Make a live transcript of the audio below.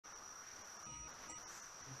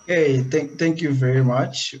Okay, thank you very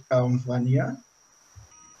much, Vania.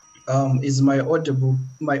 Is my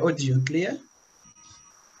audio clear?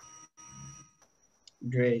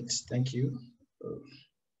 Great, thank you.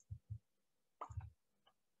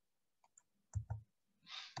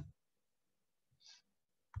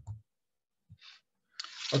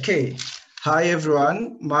 Okay, hi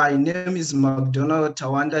everyone. My name is Macdonald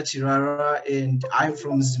Chirara, and I'm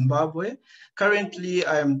from Zimbabwe. Currently,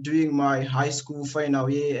 I am doing my high school final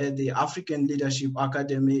year at the African Leadership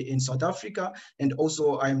Academy in South Africa, and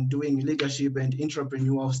also I'm doing leadership and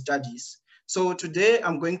entrepreneurial studies. So today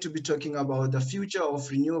I'm going to be talking about the future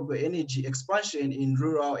of renewable energy expansion in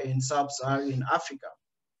rural and sub-Saharan Africa.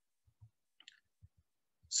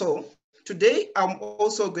 So today I'm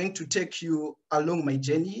also going to take you along my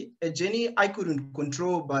journey, a journey I couldn't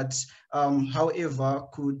control, but however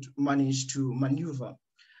could manage to maneuver.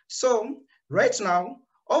 So right now,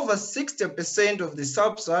 over 60% of the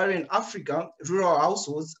sub-Saharan Africa rural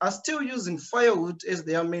households are still using firewood as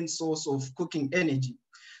their main source of cooking energy.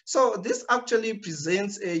 So this actually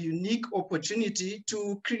presents a unique opportunity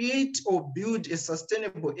to create or build a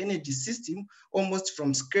sustainable energy system almost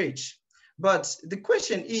from scratch. But the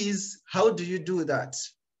question is, how do you do that?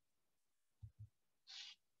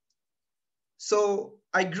 So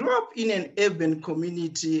I grew up in an urban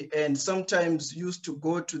community and sometimes used to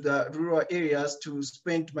go to the rural areas to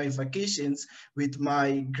spend my vacations with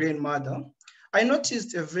my grandmother. I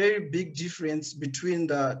noticed a very big difference between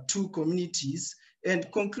the two communities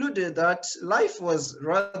and concluded that life was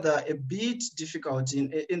rather a bit difficult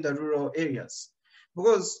in the rural areas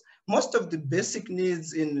because most of the basic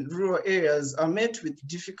needs in rural areas are met with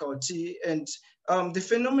difficulty, and the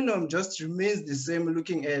phenomenon just remains the same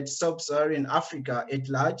looking at sub-Saharan Africa at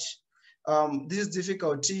large. These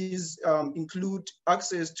difficulties include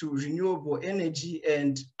access to renewable energy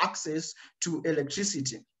and access to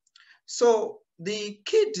electricity. So the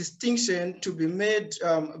key distinction to be made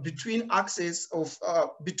between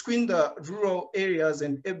between the rural areas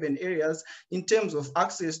and urban areas in terms of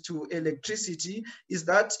access to electricity is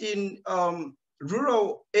that in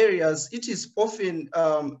rural areas, it is often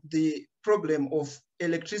the problem of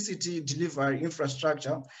electricity delivery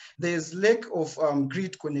infrastructure. There's lack of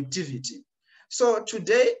grid connectivity. So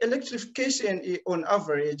today, electrification on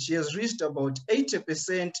average has reached about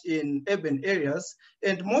 80% in urban areas,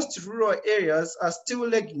 and most rural areas are still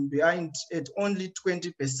lagging behind at only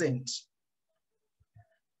 20%.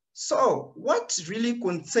 So what really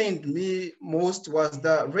concerned me most was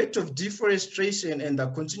the rate of deforestation and the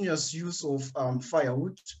continuous use of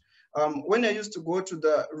firewood. When I used to go to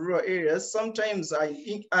the rural areas, sometimes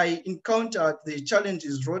I encountered the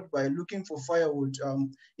challenges brought by looking for firewood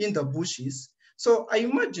in the bushes. So I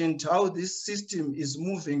imagined how this system is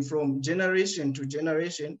moving from generation to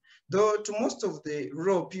generation, though to most of the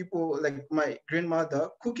rural people, like my grandmother,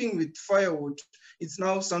 cooking with firewood, it's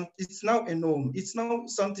now a norm. It's now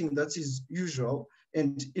something that is usual.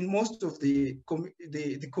 And in most of the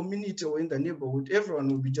community or in the neighborhood, everyone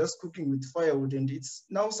will be just cooking with firewood, and it's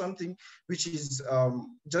now something which is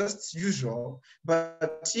just usual.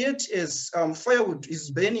 But yet, as firewood is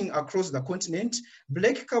burning across the continent,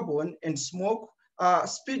 black carbon and smoke are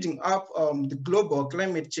speeding up the global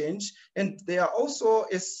climate change, and they are also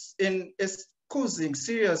causing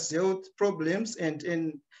serious health problems and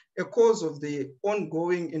a cause of the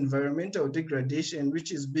ongoing environmental degradation,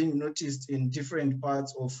 which is being noticed in different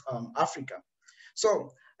parts of Africa.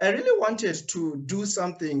 So I really wanted to do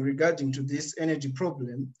something regarding to this energy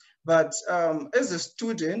problem, but as a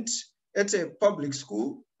student at a public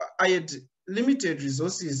school, I had limited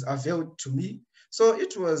resources available to me. So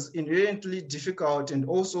it was inherently difficult, and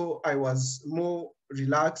also I was more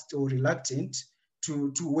relaxed or reluctant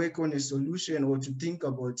to work on a solution or to think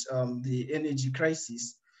about the energy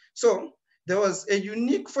crisis. So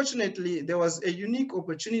fortunately, there was a unique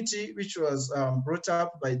opportunity which was brought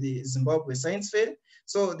up by the Zimbabwe Science Fair.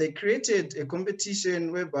 So they created a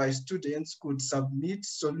competition whereby students could submit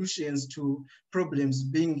solutions to problems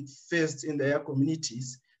being faced in their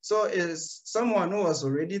communities. So as someone who was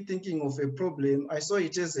already thinking of a problem, I saw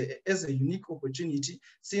it as a unique opportunity,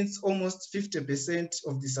 since almost 50%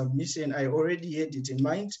 of the submission, I already had it in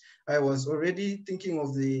mind. I was already thinking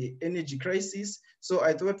of the energy crisis. So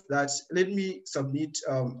I thought that let me submit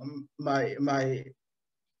my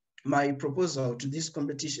proposal to this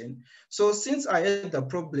competition. So since I had the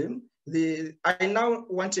problem, I now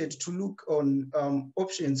wanted to look on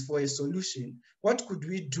options for a solution. What could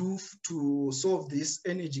we do to solve this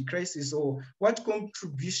energy crisis, or what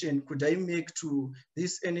contribution could I make to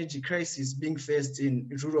this energy crisis being faced in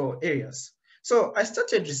rural areas? So I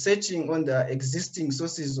started researching on the existing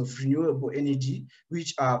sources of renewable energy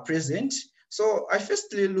which are present. So I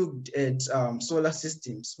firstly looked at solar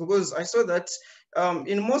systems because I saw that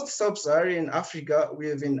in most sub-Saharan Africa, we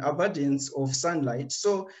have an abundance of sunlight.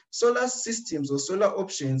 So solar systems or solar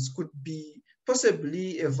options could be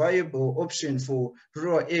possibly a viable option for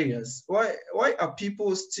rural areas. Why are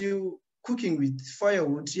people still cooking with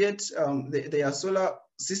firewood yet they are solar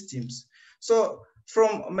systems? So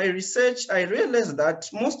from my research, I realized that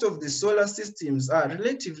most of the solar systems are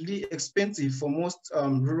relatively expensive for most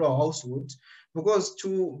rural households because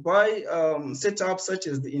to buy setups such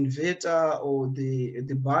as the inverter or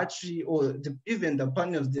the battery or even the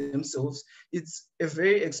panels themselves, it's a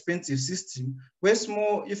very expensive system. Whereas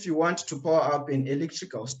more if you want to power up an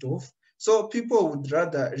electrical stove, so people would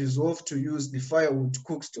rather resolve to use the firewood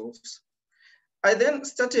cook stoves. I then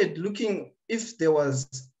started looking if there was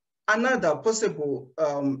another possible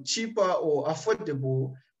cheaper or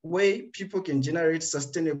affordable way people can generate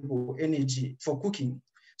sustainable energy for cooking.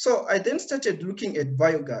 So I then started looking at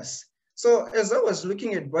biogas. So as I was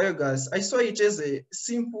looking at biogas, I saw it as a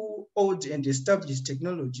simple, old and established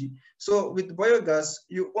technology. So with biogas,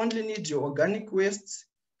 you only need your organic wastes,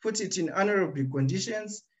 put it in anaerobic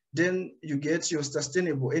conditions, then you get your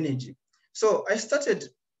sustainable energy. So I started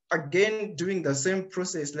again doing the same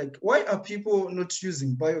process. Like, why are people not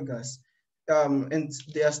using biogas and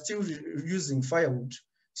they are still using firewood?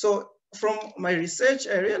 So from my research,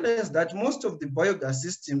 I realized that most of the biogas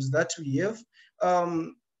systems that we have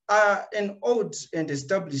are an old and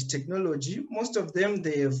established technology. Most of them,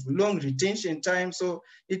 they have long retention time. So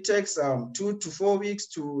it takes 2 to 4 weeks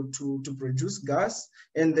to produce gas,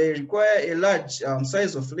 and they require a large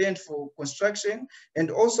size of land for construction.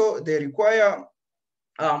 And also they require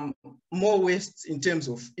more waste in terms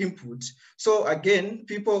of input. So again,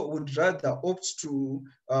 people would rather opt to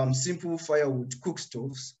simple firewood cook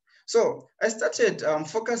stoves. So I started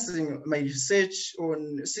focusing my research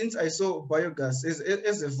on, since I saw biogas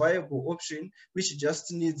as a viable option, which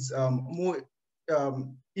just needs more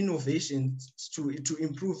innovation to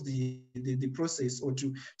improve the process or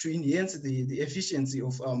to enhance the efficiency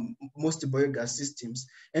of most biogas systems.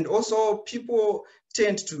 And also people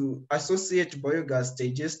tend to associate biogas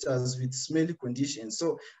digesters with smelly conditions.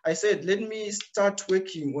 So I said, let me start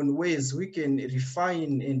working on ways we can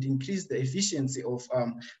refine and increase the efficiency of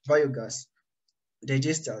biogas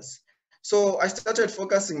digesters. So I started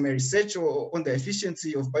focusing my research on the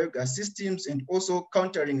efficiency of biogas systems and also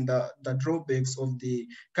countering the drawbacks of the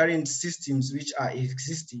current systems which are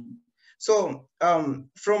existing. So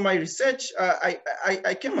from my research,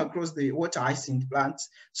 I came across the water hyacinth plants.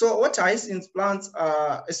 So water hyacinth plants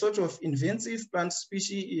are a sort of invasive plant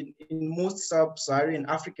species in most sub-Saharan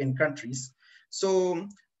African countries. So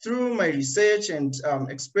through my research and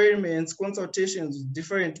experiments, consultations with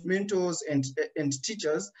different mentors and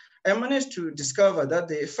teachers, I managed to discover that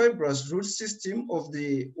the fibrous root system of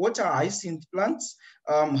the water hyacinth plants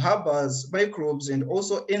harbors microbes and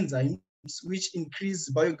also enzymes which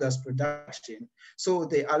increase biogas production. So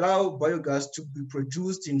they allow biogas to be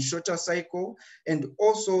produced in shorter cycle, and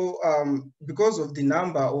also because of the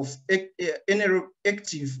number of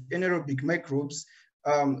active anaerobic microbes,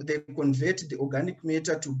 they convert the organic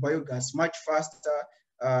matter to biogas much faster.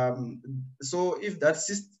 So if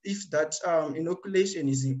that inoculation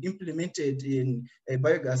is implemented in a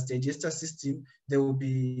biogas digester system, there will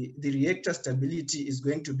be, the reactor stability is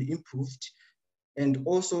going to be improved, and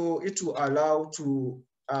also it will allow to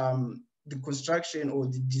the construction or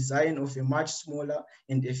the design of a much smaller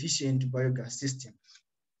and efficient biogas system.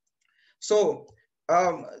 So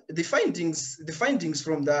the findings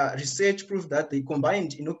from the research prove that the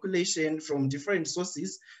combined inoculation from different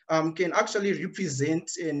sources can actually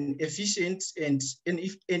represent an efficient and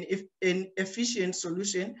an efficient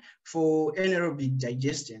solution for anaerobic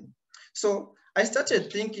digestion. So I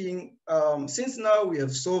started thinking, since now we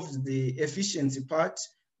have solved the efficiency part,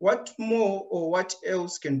 what more or what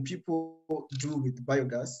else can people do with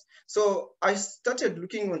biogas? So I started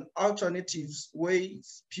looking on alternatives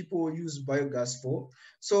ways people use biogas for.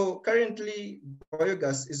 So currently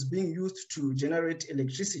biogas is being used to generate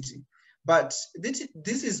electricity, but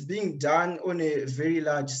this is being done on a very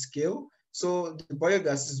large scale. So the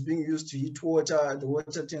biogas is being used to heat water, the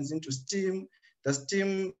water turns into steam, the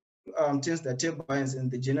steam turns the turbines and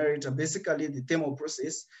the generator, basically the thermal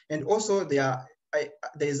process. And also there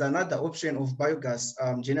is another option of biogas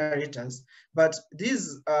generators, but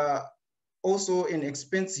these are also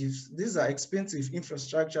these are expensive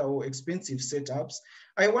infrastructure or expensive setups.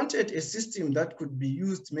 I wanted a system that could be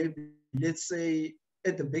used maybe, let's say,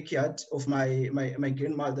 at the backyard of my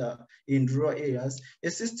grandmother in rural areas, a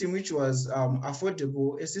system which was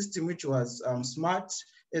affordable, a system which was smart,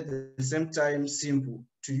 at the same time simple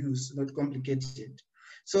to use, not complicated.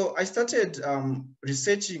 So I started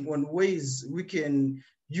researching on ways we can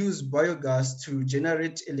use biogas to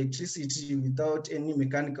generate electricity without any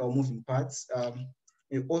mechanical moving parts,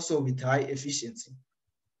 and also with high efficiency.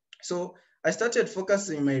 So I started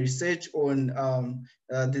focusing my research on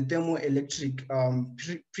the thermoelectric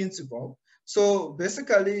principle. So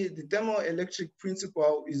basically, the thermoelectric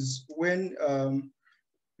principle is when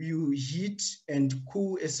you heat and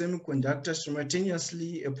cool a semiconductor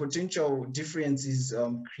simultaneously, a potential difference is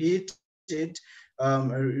created,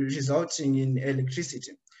 resulting in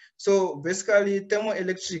electricity. So basically,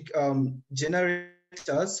 thermoelectric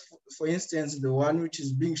generators, for instance, the one which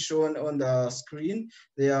is being shown on the screen,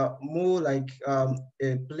 they are more like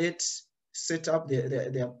a plate setup. They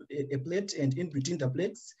are a plate, and in between the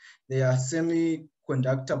plates, they are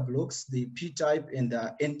semiconductor blocks, the P-type and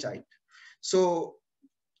the N-type. So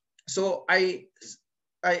I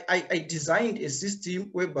designed a system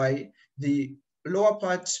whereby the lower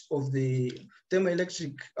part of the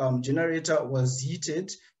thermoelectric generator was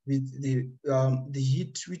heated with the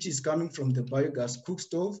heat which is coming from the biogas cook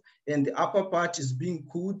stove, and the upper part is being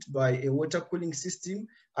cooled by a water cooling system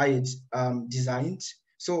I had designed.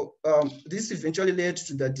 So this eventually led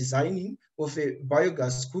to the designing of a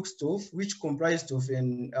biogas cook stove, which comprised of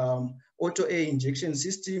an auto air injection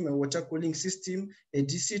system, a water cooling system, a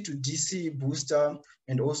DC to DC booster,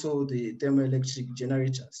 and also the thermoelectric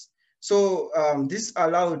generators. So this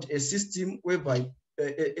allowed a system whereby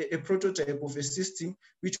a prototype of a system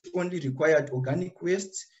which only required organic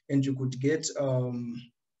waste, and you could get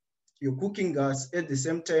your cooking gas, at the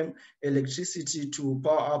same time electricity to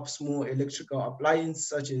power up small electrical appliances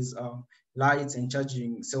such as lights and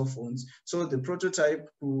charging cell phones. So the prototype,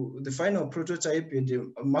 the final prototype had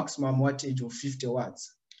a maximum wattage of 50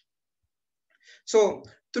 watts. So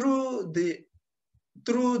through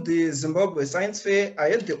the Zimbabwe Science Fair, I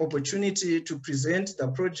had the opportunity to present the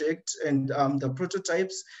project and the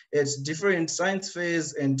prototypes at different science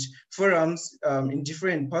fairs and forums in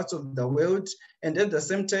different parts of the world. And at the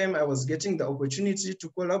same time, I was getting the opportunity to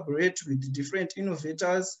collaborate with different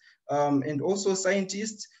innovators and also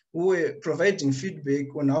scientists who were providing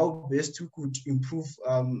feedback on how best we could improve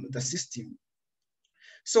the system.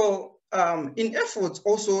 So in efforts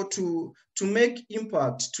also to make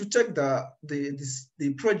impact, to take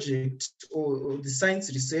the project or the science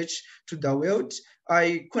research to the world,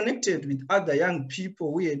 I connected with other young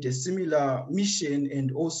people who had a similar mission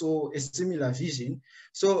and also a similar vision.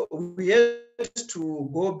 So we had to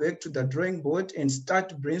go back to the drawing board and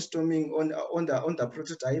start brainstorming on the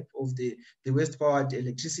prototype of the waste-powered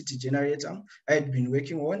electricity generator I had been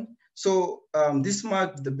working on. So this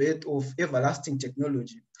marked the birth of Everlasting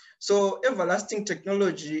Technology. So Everlasting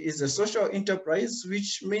Technology is a social enterprise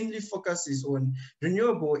which mainly focuses on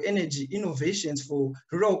renewable energy innovations for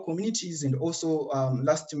rural communities and also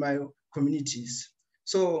last mile communities.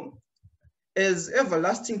 So as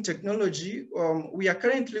Everlasting Technology, we are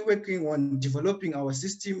currently working on developing our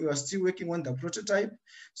system. We are still working on the prototype.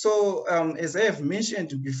 So as I have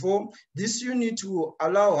mentioned before, this unit will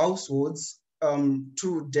allow households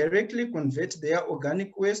to directly convert their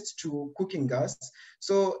organic waste to cooking gas.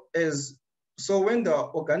 So when the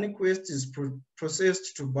organic waste is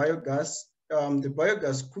processed to biogas, the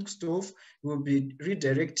biogas cook stove will be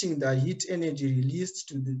redirecting the heat energy released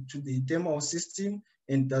to the thermal system,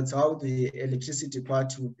 and that's how the electricity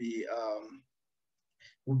part will be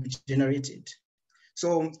generated.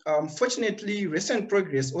 So fortunately, recent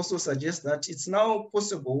progress also suggests that it's now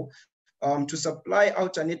possible to supply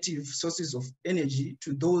alternative sources of energy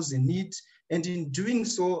to those in need, and in doing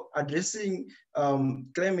so, addressing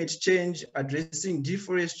climate change, addressing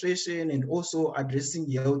deforestation, and also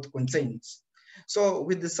addressing health concerns. So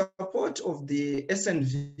with the support of the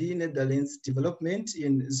SNV Netherlands development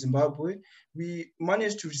in Zimbabwe, we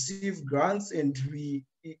managed to receive grants, and we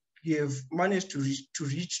have managed to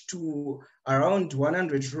reach to around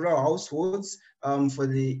 100 rural households for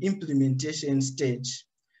the implementation stage.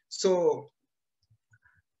 So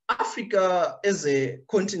Africa as a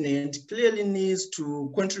continent clearly needs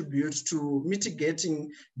to contribute to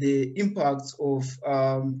mitigating the impacts of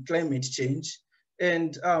climate change.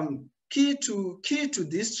 And key to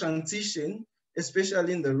this transition,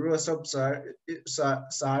 especially in the rural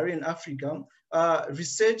sub-Saharan Africa,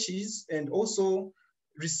 researches and also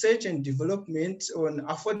research and development on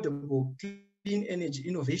affordable clean energy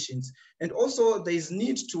innovations. And also there is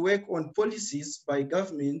need to work on policies by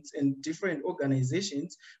governments and different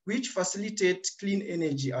organizations which facilitate clean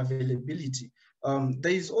energy availability.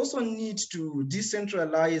 There is also need to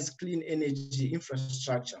decentralize clean energy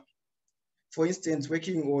infrastructure. For instance,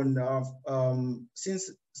 working on,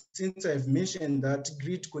 since I've mentioned that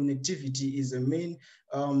grid connectivity is a main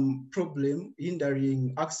problem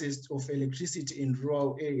hindering access of electricity in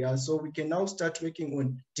rural areas. So we can now start working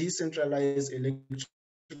on decentralized electrical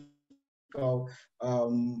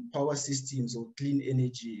power systems or clean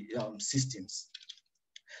energy systems.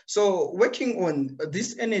 So working on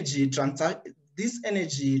this energy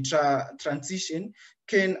transition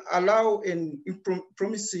can allow an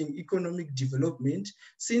promising economic development,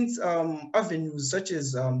 since avenues such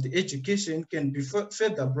as the education can be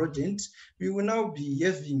further broadened. We will now be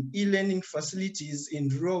having e-learning facilities in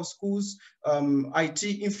rural schools, IT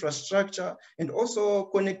infrastructure, and also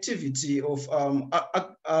connectivity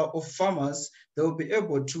of farmers. They'll be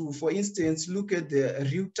able to, for instance, look at the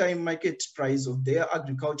real-time market price of their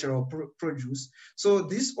agricultural produce. So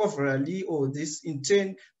this overall, or this in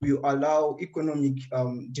turn, will allow economic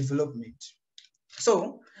development.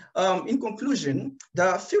 So in conclusion,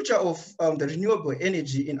 the future of the renewable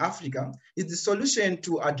energy in Africa is the solution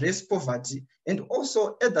to address poverty and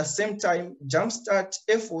also at the same time jumpstart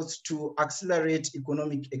efforts to accelerate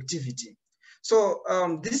economic activity. So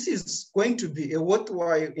this is going to be a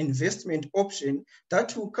worthwhile investment option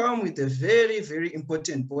that will come with a very, very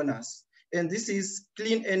important bonus. And this is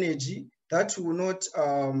clean energy that will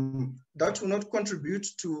not contribute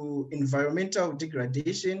to environmental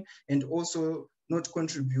degradation and also not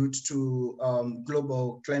contribute to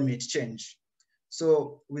global climate change.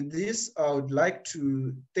 So with this, I would like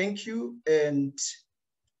to thank you, and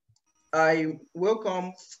I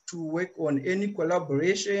welcome to work on any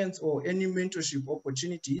collaborations or any mentorship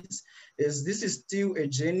opportunities, as this is still a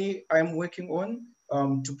journey I'm working on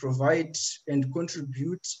to provide and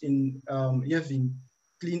contribute in having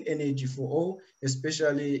clean energy for all,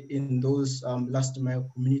 especially in those last mile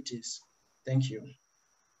communities. Thank you.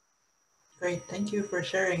 Great, thank you for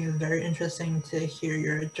sharing. It's very interesting to hear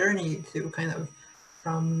your journey to kind of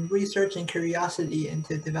from research and curiosity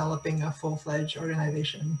into developing a full-fledged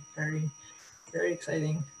organization. Very, very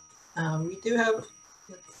exciting. We do have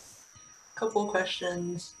a couple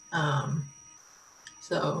questions.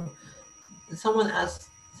 So someone asked,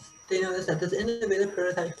 they noticed that this innovative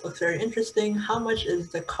prototype looks very interesting. How much is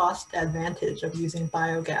the cost advantage of using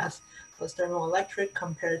biogas plus thermoelectric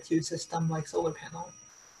compared to a system like solar panel?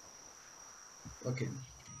 Okay.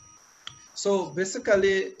 So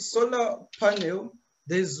basically, solar panel,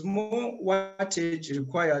 there's more wattage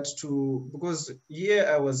required because here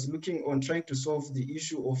I was looking on trying to solve the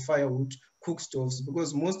issue of firewood cook stoves,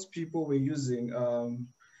 because most people were using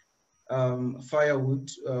firewood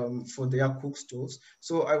for their cook stoves.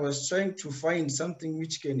 So I was trying to find something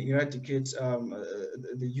which can eradicate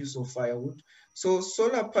the use of firewood. So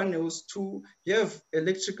solar panels too, you have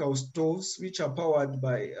electrical stoves which are powered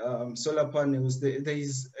by solar panels. There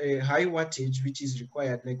is a high wattage which is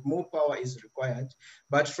required, like more power is required.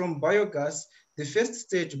 But from biogas, the first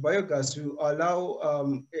stage biogas will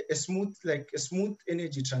allow a smooth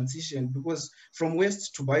energy transition, because from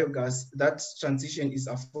waste to biogas, that transition is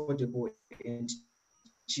affordable and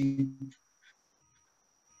cheap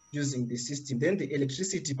using the system. Then the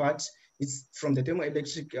electricity part, it's from the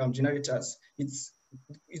thermoelectric generators.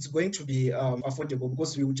 It's going to be affordable,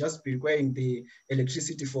 because we will just be requiring the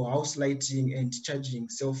electricity for house lighting and charging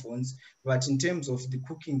cell phones. But in terms of the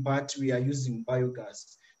cooking part, we are using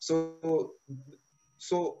biogas. So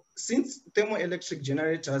since thermoelectric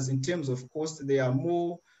generators, in terms of cost, they are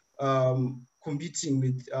more competing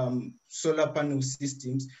with solar panel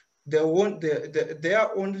systems, their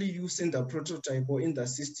only use in the prototype or in the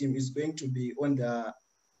system is going to be on the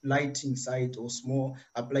lighting side or small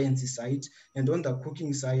appliances side, and on the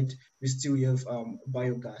cooking side, we still have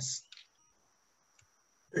biogas.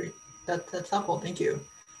 Great, that's helpful, thank you.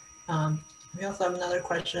 We also have another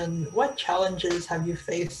question. What challenges have you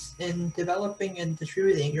faced in developing and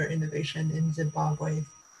distributing your innovation in Zimbabwe?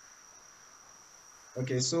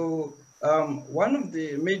 Okay, so one of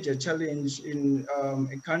the major challenges in a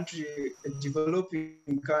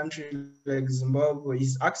developing country like Zimbabwe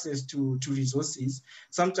is access to resources.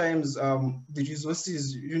 Sometimes the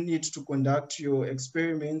resources you need to conduct your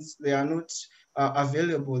experiments, they are not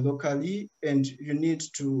available locally, and you need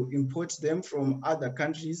to import them from other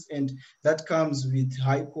countries, and that comes with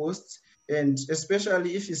high costs. And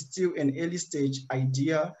especially if it's still an early stage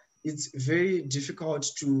idea, it's very difficult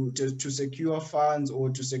to secure funds or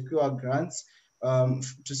to secure grants, to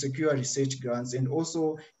secure research grants. And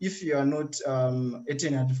also, if you are not at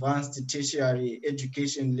an advanced tertiary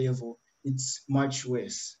education level, it's much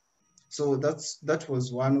worse. So that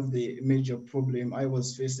was one of the major problem I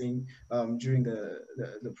was facing during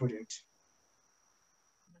the project.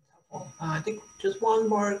 I think just one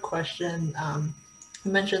more question.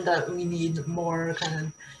 You mentioned that we need more kind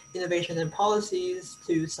of innovation in policies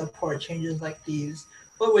to support changes like these.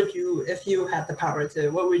 What would you, if you had the power to,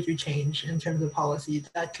 what would you change in terms of policy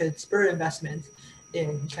that could spur investment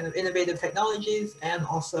in kind of innovative technologies and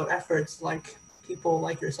also efforts like people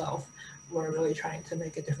like yourself who are really trying to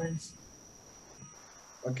make a difference?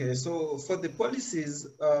 Okay, so for the policies,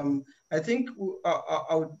 I think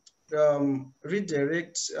I would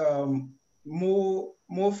redirect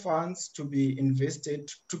more funds to be invested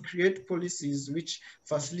to create policies which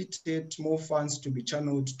facilitate more funds to be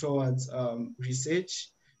channeled towards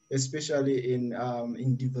research, especially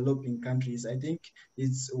in developing countries. I think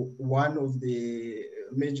it's one of the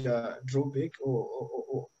major drawback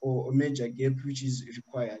or major gap which is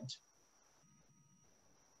required.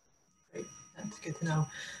 Great, that's good to know.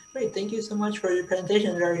 Great, thank you so much for your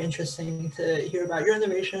presentation. Very interesting to hear about your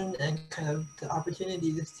innovation and kind of the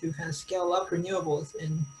opportunities to kind of scale up renewables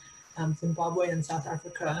in Zimbabwe and South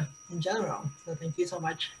Africa in general. So thank you so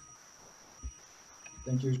much.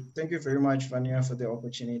 Thank you very much, Vania, for the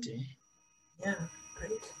opportunity. Yeah,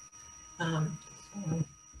 great.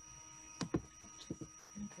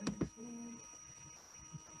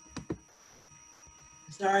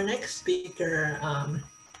 So our next speaker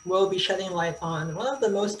will be shedding light on one of the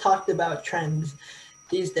most talked about trends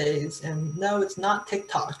these days. And no, it's not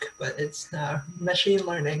TikTok, but it's machine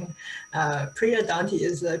learning. Priya Danti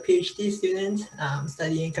is a PhD student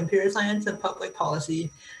studying computer science and public policy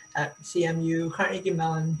at CMU Carnegie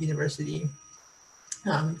Mellon University.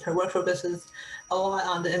 Her work focuses a lot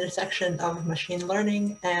on the intersection of machine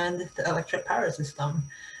learning and the electric power system.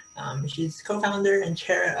 She's co-founder and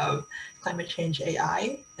chair of Climate Change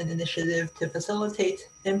AI, an initiative to facilitate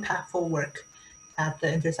impactful work at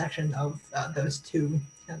the intersection of those two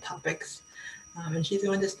topics. And she's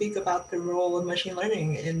going to speak about the role of machine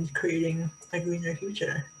learning in creating a greener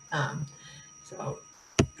future. So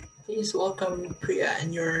please welcome Priya,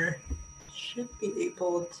 and you should be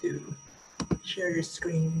able to share your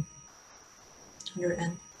screen, your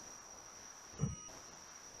end.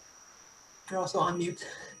 You're also on mute.